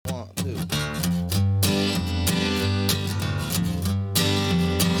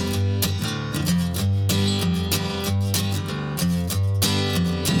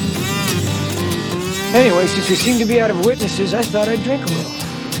Anyway, since we seem to be out of witnesses, I thought I'd drink a little.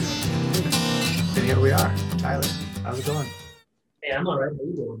 And here we are. Tyler, how's it going? Hey, I'm all right. How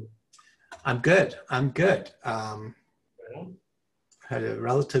you doing? I'm good. Had a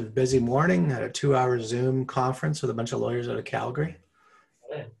relatively busy morning, had a 2-hour Zoom conference with a bunch of lawyers out of Calgary.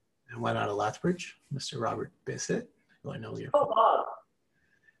 Yeah. And went out of Lethbridge, Mr. Robert Bissett, who I know you're. Oh, Bob.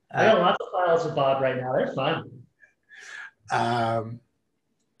 I got lots of files with Bob right now. They're fun.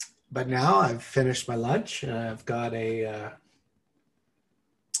 But now I've finished my lunch and I've got a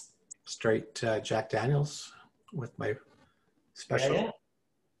straight Jack Daniels with my special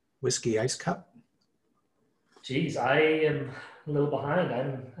whiskey ice cup. Geez, I am a little behind.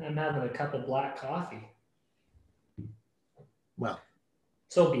 I'm having a cup of black coffee. Well,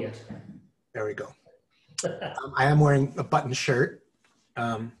 so be it. There we go. I am wearing a button shirt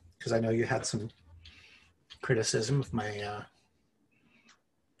because I know you had some criticism of my.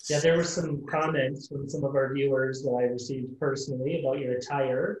 Yeah, there were some comments from some of our viewers that I received personally about your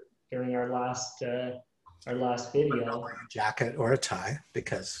attire during our last video. A jacket or a tie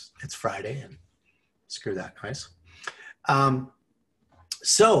because it's Friday and screw that noise.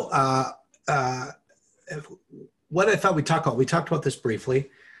 What I thought we talked about this briefly,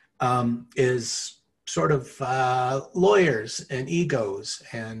 is sort of lawyers and egos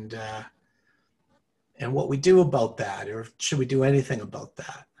and what we do about that, or should we do anything about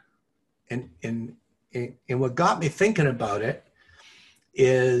that? And what got me thinking about it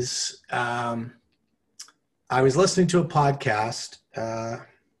is I was listening to a podcast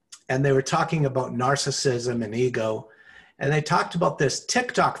and they were talking about narcissism and ego. And they talked about this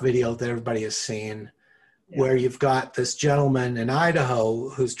TikTok video that everybody has seen where you've got this gentleman in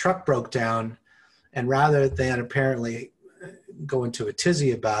Idaho whose truck broke down. And rather than apparently go into a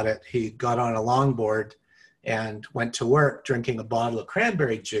tizzy about it, he got on a longboard and went to work drinking a bottle of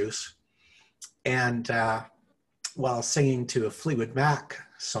cranberry juice and while singing to a Fleetwood Mac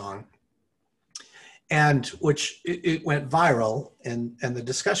song, and which it went viral. And the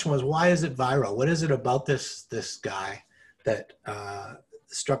discussion was, why is it viral? What is it about this guy that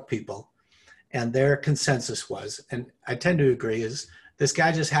struck people? And their consensus was, and I tend to agree, is this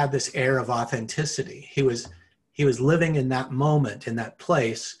guy just had this air of authenticity. He was living in that moment, in that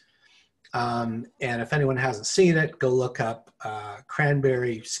place. And if anyone hasn't seen it, go look up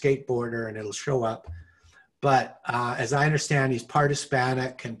Cranberry Skateboarder and it'll show up. But as I understand, he's part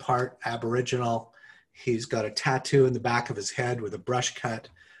Hispanic and part Aboriginal. He's got a tattoo in the back of his head with a brush cut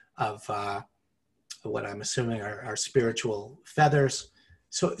of what I'm assuming are spiritual feathers.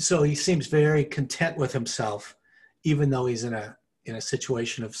 So he seems very content with himself, even though he's in a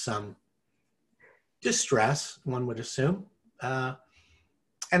situation of some distress, one would assume. And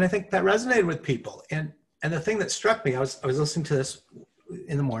I think that resonated with people. And the thing that struck me, I was listening to this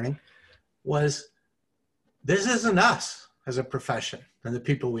in the morning, was this isn't us as a profession and the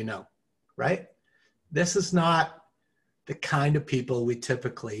people we know, right? This is not the kind of people we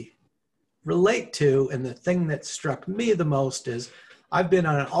typically relate to. And the thing that struck me the most is I've been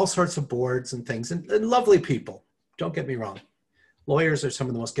on all sorts of boards and things, and lovely people, don't get me wrong. Lawyers are some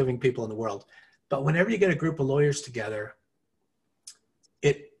of the most giving people in the world. But whenever you get a group of lawyers together,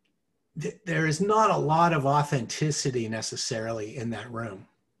 there is not a lot of authenticity necessarily in that room.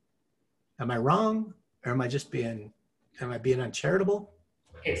 Am I wrong? Or am I being uncharitable?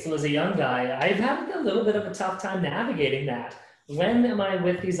 Okay, so as a young guy, I've had a little bit of a tough time navigating that. When am I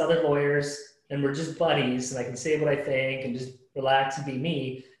with these other lawyers and we're just buddies and I can say what I think and just relax and be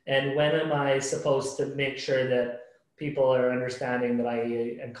me? And when am I supposed to make sure that people are understanding that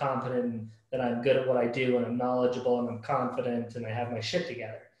I am competent and that I'm good at what I do and I'm knowledgeable and I'm confident and I have my shit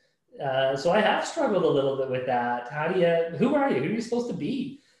together? So I have struggled a little bit with that. Who are you? Who are you supposed to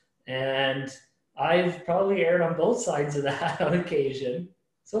be? And I've probably erred on both sides of that on occasion.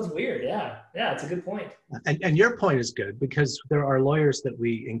 So it's weird. Yeah, it's a good point. And your point is good because there are lawyers that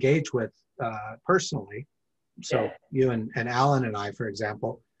we engage with personally. So you and Alan and I, for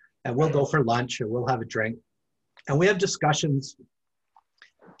example, and we'll go for lunch or we'll have a drink. And we have discussions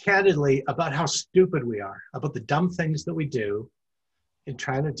candidly about how stupid we are, about the dumb things that we do in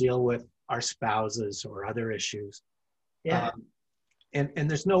trying to deal with our spouses or other issues. And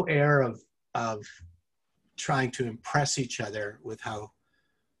there's no air of trying to impress each other with how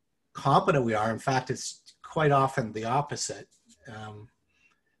competent we are. In fact, it's quite often the opposite.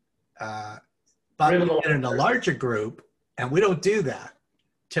 But we get in a larger group and we don't do that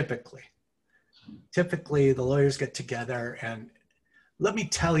typically. Typically, the lawyers get together and let me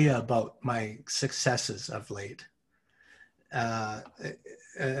tell you about my successes of late,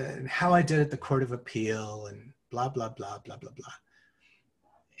 and how I did at the Court of Appeal and blah, blah, blah, blah, blah, blah.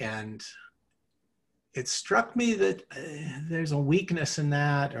 And it struck me that there's a weakness in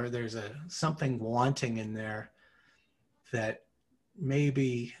that, or there's something wanting in there that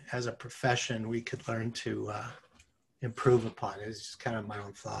maybe as a profession we could learn to improve upon. It's just kind of my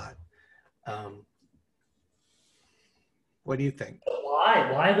own thought. What do you think?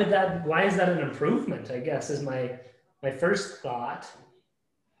 Why? Why is that an improvement, I guess, is my first thought.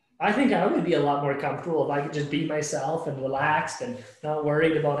 I think I would be a lot more comfortable if I could just be myself and relaxed and not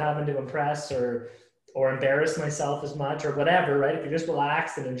worried about having to impress or embarrass myself as much or whatever, right? If you just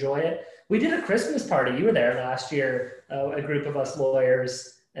relaxed and enjoy it. We did a Christmas party. You were there last year, a group of us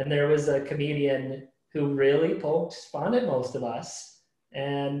lawyers, and there was a comedian who really poked fun at most of us.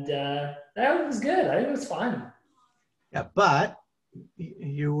 And that was good. I think it was fun. Yeah, but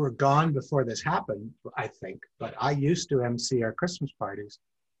you were gone before this happened, I think. But I used to MC our Christmas parties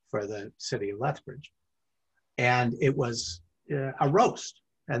for the city of Lethbridge. And it was a roast.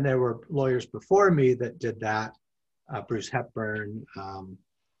 And there were lawyers before me that did that. Bruce Hepburn,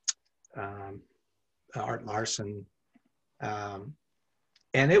 Art Larson. And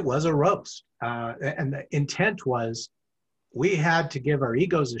it was a roast. And the intent was we had to give our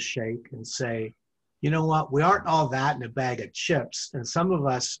egos a shake and say, you know what, we aren't all that in a bag of chips. And some of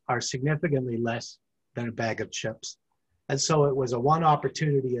us are significantly less than a bag of chips. And so it was a one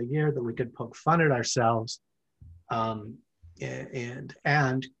opportunity a year that we could poke fun at ourselves and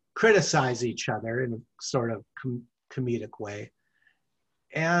criticize each other in a sort of comedic way.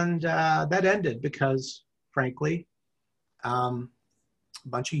 And that ended because, frankly, a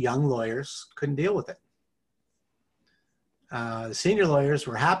bunch of young lawyers couldn't deal with it. The senior lawyers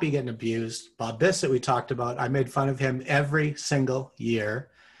were happy getting abused. Bob Bissett, we talked about, I made fun of him every single year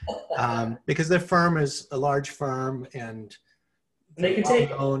because their firm is a large firm and they can take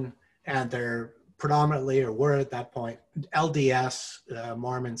known, and they're predominantly, or were at that point, LDS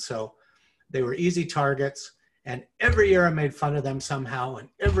Mormon. So they were easy targets. And every year I made fun of them somehow. And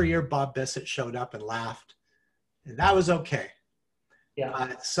every year Bob Bissett showed up and laughed. And that was okay.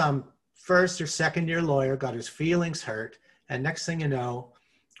 Yeah. Some first or second year lawyer got his feelings hurt. And next thing you know,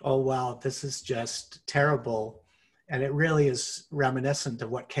 oh, wow, this is just terrible. And it really is reminiscent of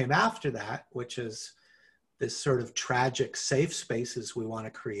what came after that, which is this sort of tragic safe spaces we want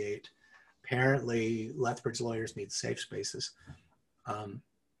to create. Apparently, Lethbridge lawyers need safe spaces.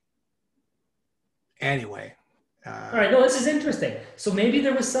 Anyway. All right, no, this is interesting. So maybe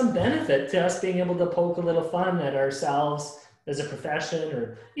there was some benefit to us being able to poke a little fun at ourselves as a profession,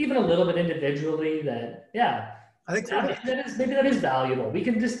 or even a little bit individually. That, yeah, I think so. Maybe that is valuable. We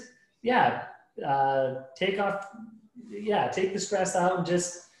can just, take the stress out and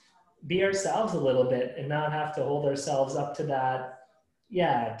just be ourselves a little bit and not have to hold ourselves up to that,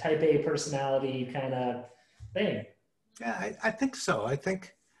 type A personality kind of thing. Yeah, I think so. I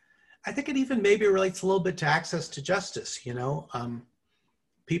think it even maybe relates a little bit to access to justice. You know,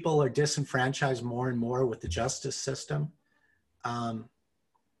 people are disenfranchised more and more with the justice system. And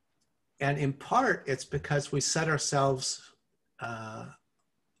in part, it's because we set ourselves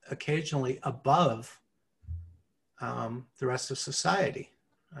occasionally above the rest of society.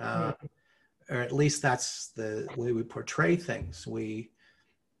 Or at least that's the way we portray things. We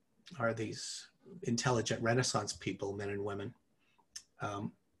are these intelligent Renaissance people, men and women.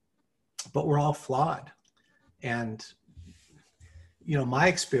 But we're all flawed. And, you know, my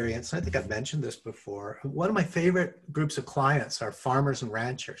experience, I think I've mentioned this before, one of my favorite groups of clients are farmers and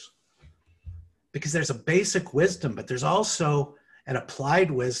ranchers. Because there's a basic wisdom, but there's also an applied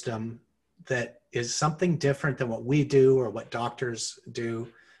wisdom that is something different than what we do or what doctors do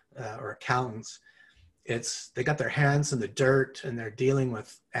or accountants. They got their hands in the dirt and they're dealing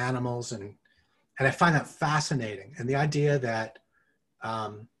with animals. And I find that fascinating. And the idea that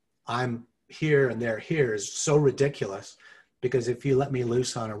I'm here and they're here is so ridiculous, because if you let me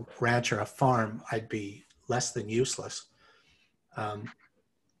loose on a ranch or a farm, I'd be less than useless.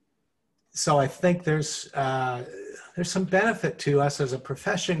 So I think there's some benefit to us as a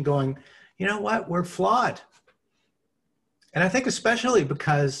profession going, you know what, we're flawed. And I think especially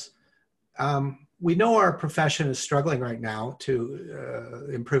because we know our profession is struggling right now to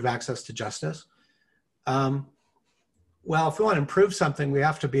improve access to justice. Well, if we want to improve something, we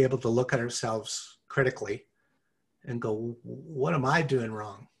have to be able to look at ourselves critically and go, what am I doing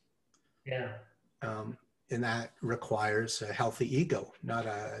wrong? Yeah. And that requires a healthy ego, not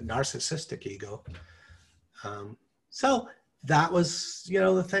a narcissistic ego. So that was, you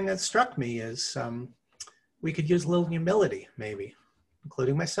know, the thing that struck me is we could use a little humility, maybe.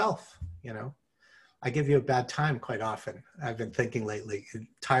 including myself. I give you a bad time quite often. I've been thinking lately,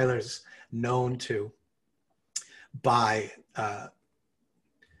 Tyler's known to buy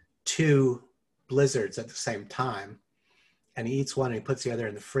 2 blizzards at the same time, and he eats one and he puts the other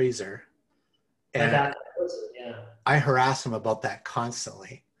in the freezer. And yeah. I harass him about that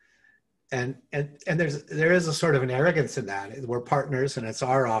constantly. And there is a sort of an arrogance in that. We're partners and it's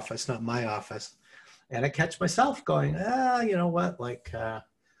our office, not my office. And I catch myself going, you know what? Like,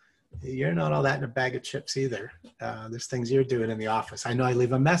 you're not all that in a bag of chips either. There's things you're doing in the office. I know I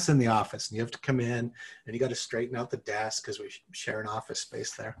leave a mess in the office and you have to come in and you got to straighten out the desk because we share an office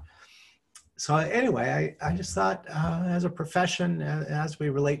space there. So anyway, I just thought as a profession, as we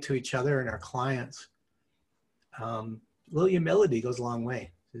relate to each other and our clients, a little humility goes a long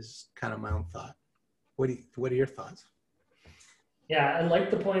way, is kind of my own thought. What are your thoughts? Yeah, I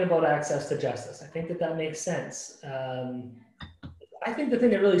like the point about access to justice. I think that makes sense. I think the thing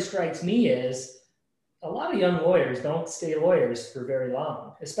that really strikes me is a lot of young lawyers don't stay lawyers for very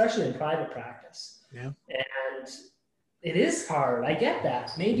long, especially in private practice. Yeah. And it is hard. I get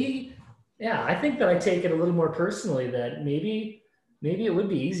that. Maybe, yeah, I think that I take it a little more personally that maybe it would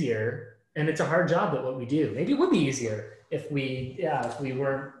be easier, and it's a hard job at what we do. Maybe it would be easier if we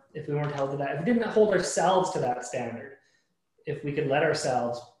weren't held to that, if we didn't hold ourselves to that standard, if we could let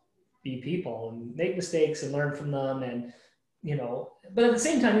ourselves be people and make mistakes and learn from them. And but at the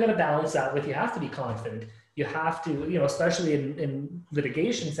same time, you got to balance that with, you have to be confident. You have to, especially in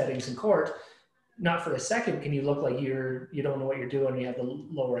litigation settings in court, not for a second can you look like you don't know what you're doing. You have the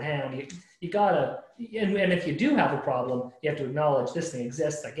lower hand. You gotta, and if you do have a problem, you have to acknowledge this thing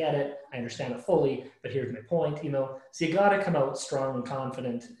exists. I get it. I understand it fully, but here's my point. So you got to come out strong and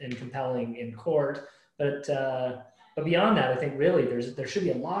confident and compelling in court. But beyond that, I think really there should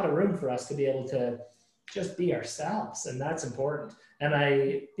be a lot of room for us to be able to just be ourselves, and that's important. And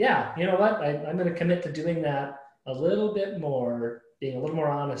you know what? I'm going to commit to doing that a little bit more, being a little more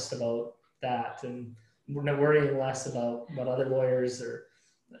honest about that, and worrying less about what other lawyers or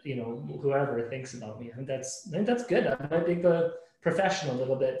whoever thinks about me. I think that's good. I might make the profession a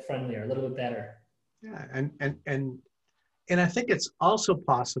little bit friendlier, a little bit better. Yeah, and I think it's also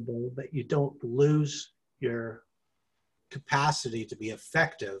possible that you don't lose your capacity to be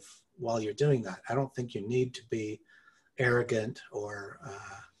effective while you're doing that. I don't think you need to be arrogant or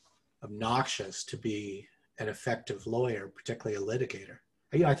obnoxious to be an effective lawyer, particularly a litigator.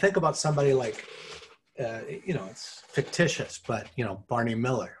 I think about somebody like, it's fictitious, but, Barney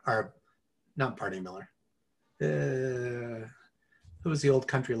Miller, or not Barney Miller. Who was the old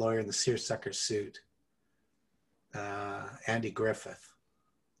country lawyer in the seersucker suit? Andy Griffith.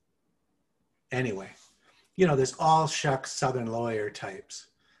 Anyway, there's all shucks Southern lawyer types.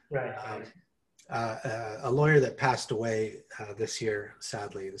 Right. A lawyer that passed away this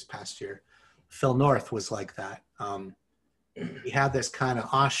past year, Phil North, was like that. He had this kind of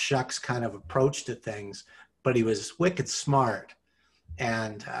aw shucks kind of approach to things, but he was wicked smart,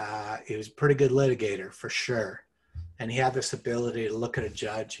 and he was a pretty good litigator for sure. And he had this ability to look at a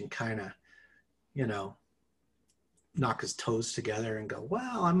judge and kind of, knock his toes together and go,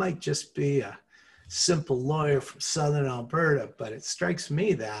 well, I might just be a simple lawyer from Southern Alberta, but it strikes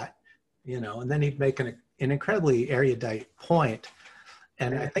me that, and then he'd make an incredibly erudite point.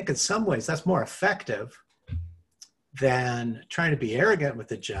 And I think in some ways that's more effective than trying to be arrogant with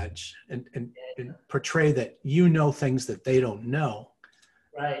the judge and portray that things that they don't know.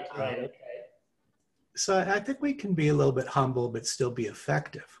 Right, okay. So I think we can be a little bit humble, but still be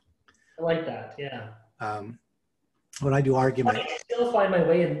effective. I like that, yeah. When I do argument, I still find my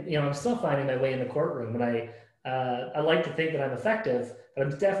way in, I'm still finding my way in the courtroom, and I like to think that I'm effective, but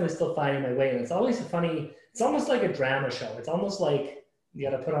I'm definitely still finding my way. And it's always it's almost like a drama show. It's almost like you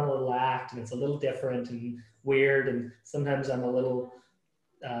got to put on a little act, and it's a little different and weird. And sometimes I'm a little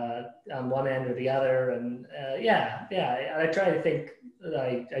on one end or the other. And I try to think that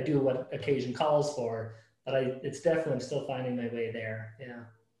I do what occasion calls for, but it's definitely, I'm still finding my way there. Yeah.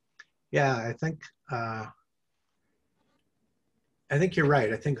 Yeah, I think you're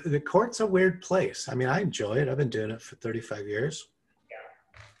right. I think the court's a weird place. I mean, I enjoy it. I've been doing it for 35 years. Yeah.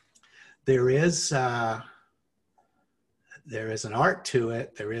 There is an art to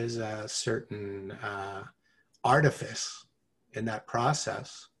it. There is a certain artifice in that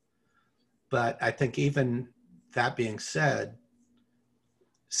process. But I think even that being said,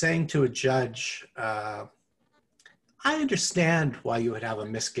 saying to a judge, I understand why you would have a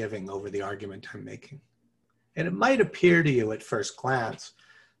misgiving over the argument I'm making. And it might appear to you at first glance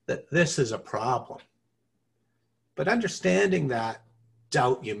that this is a problem. But understanding that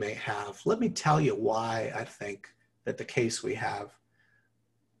doubt you may have, let me tell you why I think that the case we have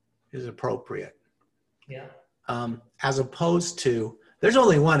is appropriate. Yeah. As opposed to, there's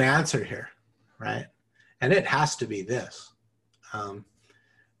only one answer here, right? And it has to be this. I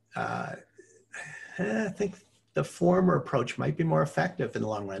think the former approach might be more effective in the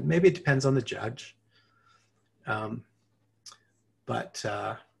long run. Maybe it depends on the judge. But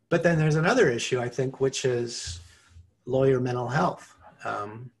then there's another issue, I think, which is lawyer mental health.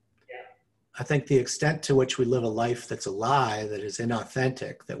 I think the extent to which we live a life that's a lie, that is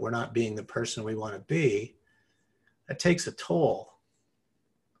inauthentic, that we're not being the person we want to be, that takes a toll.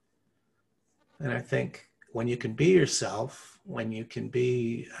 And I think when you can be yourself, when you can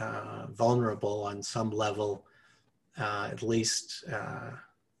be vulnerable on some level, at least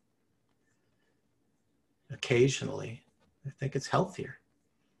occasionally, I think it's healthier.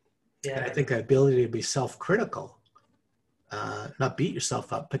 Yeah. And I think the ability to be self-critical, not beat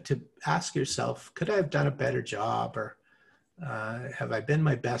yourself up, but to ask yourself, could I have done a better job? Or have I been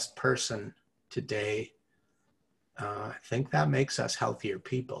my best person today? I think that makes us healthier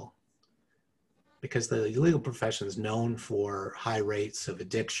people, because the legal profession is known for high rates of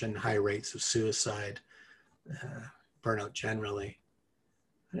addiction, high rates of suicide, burnout generally.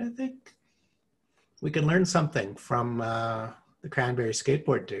 And I think we can learn something from the Cranberry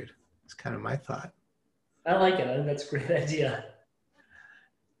skateboard dude. It's kind of my thought. I like it. I think that's a great idea.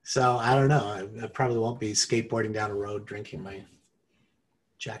 So I don't know. I probably won't be skateboarding down a road drinking my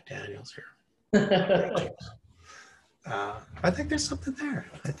Jack Daniels here. I think there's something there.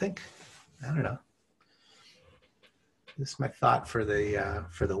 I don't know. This is my thought for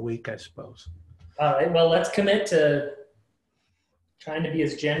the week, I suppose. All right. Well, let's commit to trying to be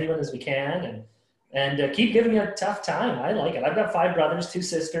as genuine as we can and keep giving you a tough time. I like it. I've got 5 brothers, 2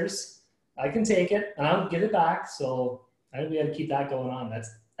 sisters. I can take it and I'll give it back. So I think we got to keep that going on.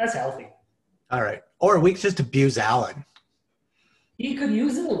 That's healthy. All right. Or we could just abuse Alan. He could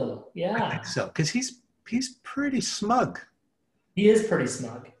use it a little. Yeah. I think so. Because he's pretty smug. He is pretty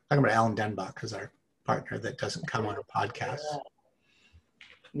smug. Talking about Alan Denbach, who's our partner that doesn't come on our podcast.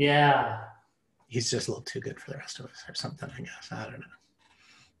 Yeah. He's just a little too good for the rest of us or something, I guess. I don't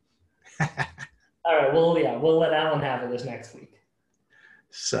know. All right. Well, yeah, we'll let Alan have it this next week.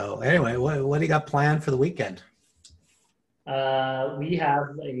 So anyway, what do you got planned for the weekend? We have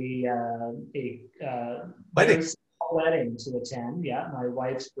a very small wedding to attend. Yeah, my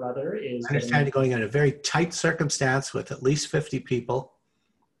wife's brother is. I understand you're going in a very tight circumstance with at least 50 people.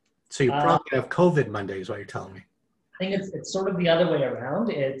 So you're probably going to have COVID Monday is what you're telling me. I think it's sort of the other way around.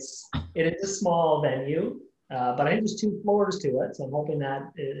 It is a small venue, but I think there's 2 floors to it, so I'm hoping that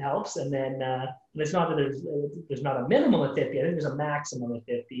it helps. And then it's not that there's not a minimum of 50. I think there's a maximum of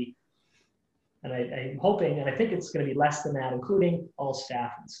 50. And I'm hoping, and I think it's going to be less than that, including all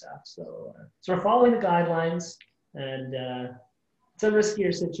staff and stuff. So we're following the guidelines, and it's a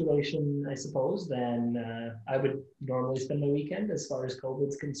riskier situation, I suppose, than I would normally spend my weekend as far as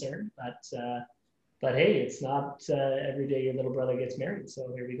COVID's concerned. But hey, it's not every day your little brother gets married.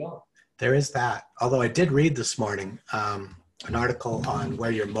 So here we go. There is that. Although I did read this morning an article on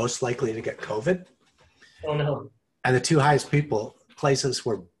where you're most likely to get COVID. Oh, no. And the 2 highest places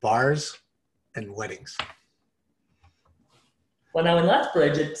were bars and weddings. Well, now in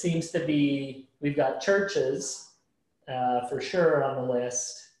Lethbridge, it seems to be, we've got churches for sure on the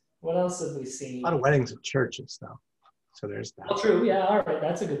list. What else have we seen? A lot of weddings and churches, though. So there's that. Oh, true. Yeah, all right.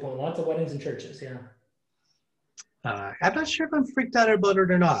 That's a good point. Lots of weddings and churches, yeah. I'm not sure if I'm freaked out about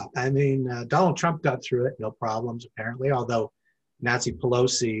it or not. I mean, Donald Trump got through it, no problems, apparently, although Nancy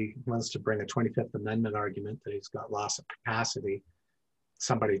Pelosi wants to bring a 25th Amendment argument that he's got loss of capacity.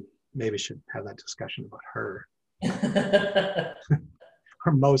 Somebody maybe should have that discussion about her.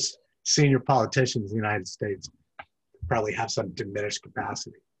 Or most senior politicians in the United States probably have some diminished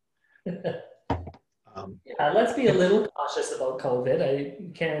capacity. Yeah, let's be a little cautious about COVID.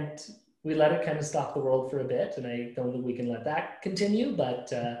 We let it kind of stop the world for a bit, and I don't think we can let that continue,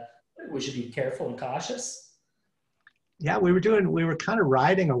 but we should be careful and cautious. Yeah, we were kind of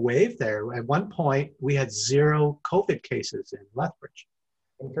riding a wave there. At one point, we had 0 COVID cases in Lethbridge.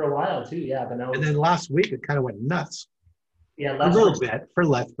 And for a while too, yeah. But now, and then last week, it kind of went nuts. Yeah, a little bit for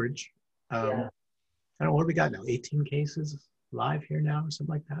Lethbridge. Yeah. I don't know, what do we got now? 18 cases live here now or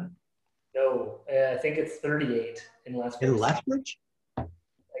something like that? No, I think it's 38 in Lethbridge. In Lethbridge?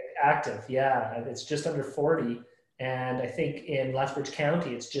 Active, yeah. It's just under 40. And I think in Lethbridge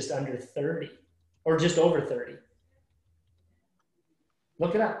County, it's just under 30 or just over 30.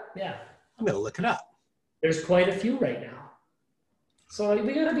 Look it up, yeah. I'm going to look it up. There's quite a few right now. So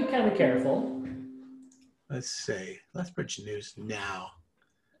we got to be kind of careful. Let's see. Lethbridge News Now.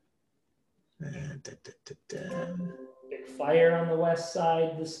 big fire on the west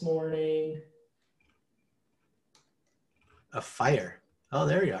side this morning. A fire. Oh,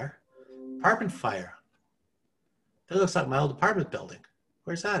 there you are. Apartment fire. That looks like my old apartment building.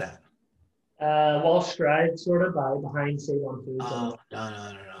 Where's that at? Walsh Drive, sort of behind Save-On Foods. Oh,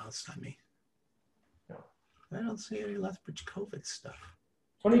 no. That's not me. No. I don't see any Lethbridge COVID stuff.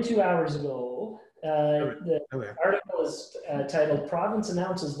 22 hours ago, the article is titled "Province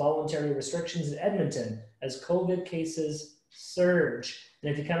Announces Voluntary Restrictions in Edmonton as COVID Cases Surge."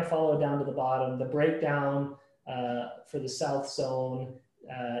 And if you kind of follow down to the bottom, the breakdown for the South Zone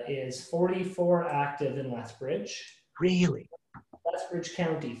is 44 active in Lethbridge. Really? Lethbridge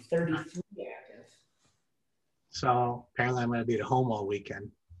County, 33 active. So apparently I'm going to be at home all weekend.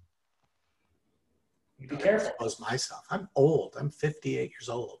 Be careful. Expose myself. I'm old. I'm 58 years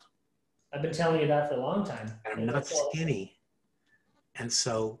old. I've been telling you that for a long time. And I'm not skinny. And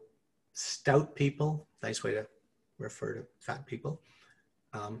so stout people, nice way to refer to fat people,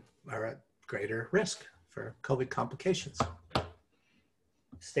 are at greater risk for COVID complications.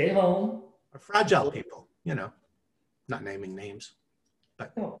 Stay home. Or fragile people, not naming names,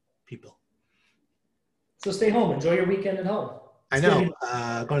 but people. So stay home. Enjoy your weekend at home. I know.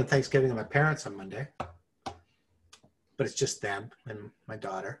 Going to Thanksgiving with my parents on Monday. But it's just them and my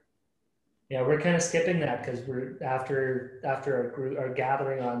daughter. Yeah, we're kind of skipping that because we're after our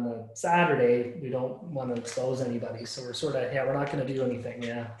gathering on the Saturday. We don't want to expose anybody, so we're we're not going to do anything.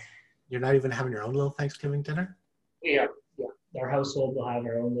 Yeah. You're not even having your own little Thanksgiving dinner? Yeah. Our household will have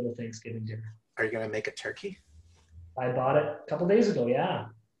our own little Thanksgiving dinner. Are you going to make a turkey? I bought it a couple days ago. Yeah.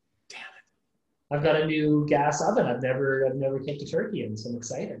 Damn it! I've got a new gas oven. I've never cooked a turkey in, so I'm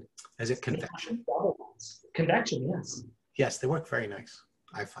excited. Is it convection? Convection, yes. Yes, they work very nice,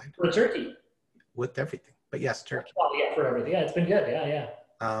 I find. For a turkey. With everything, but yes, turkey. Oh yeah, for everything. Yeah, it's been good. Yeah.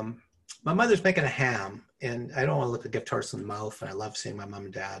 My mother's making a ham, and I don't want to look a gift horse in the mouth, and I love seeing my mom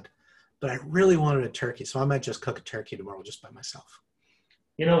and dad, but I really wanted a turkey, so I might just cook a turkey tomorrow just by myself.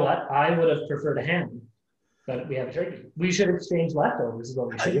 You know what? I would have preferred a ham, but we have a turkey. We should exchange leftovers is what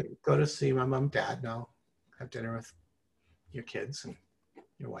we should do. Go to see my mom and dad now, have dinner with your kids and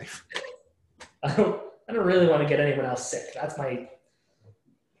your wife. I don't really want to get anyone else sick. That's my...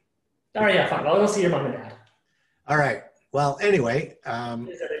 All right, yeah, fine. I'll go see your mom and dad. All right. Well, anyway, Is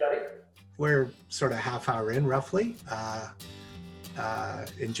everybody? We're sort of half hour in roughly.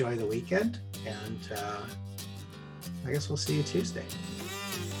 Enjoy the weekend, and I guess we'll see you Tuesday.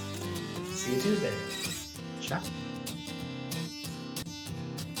 See you Tuesday. Ciao.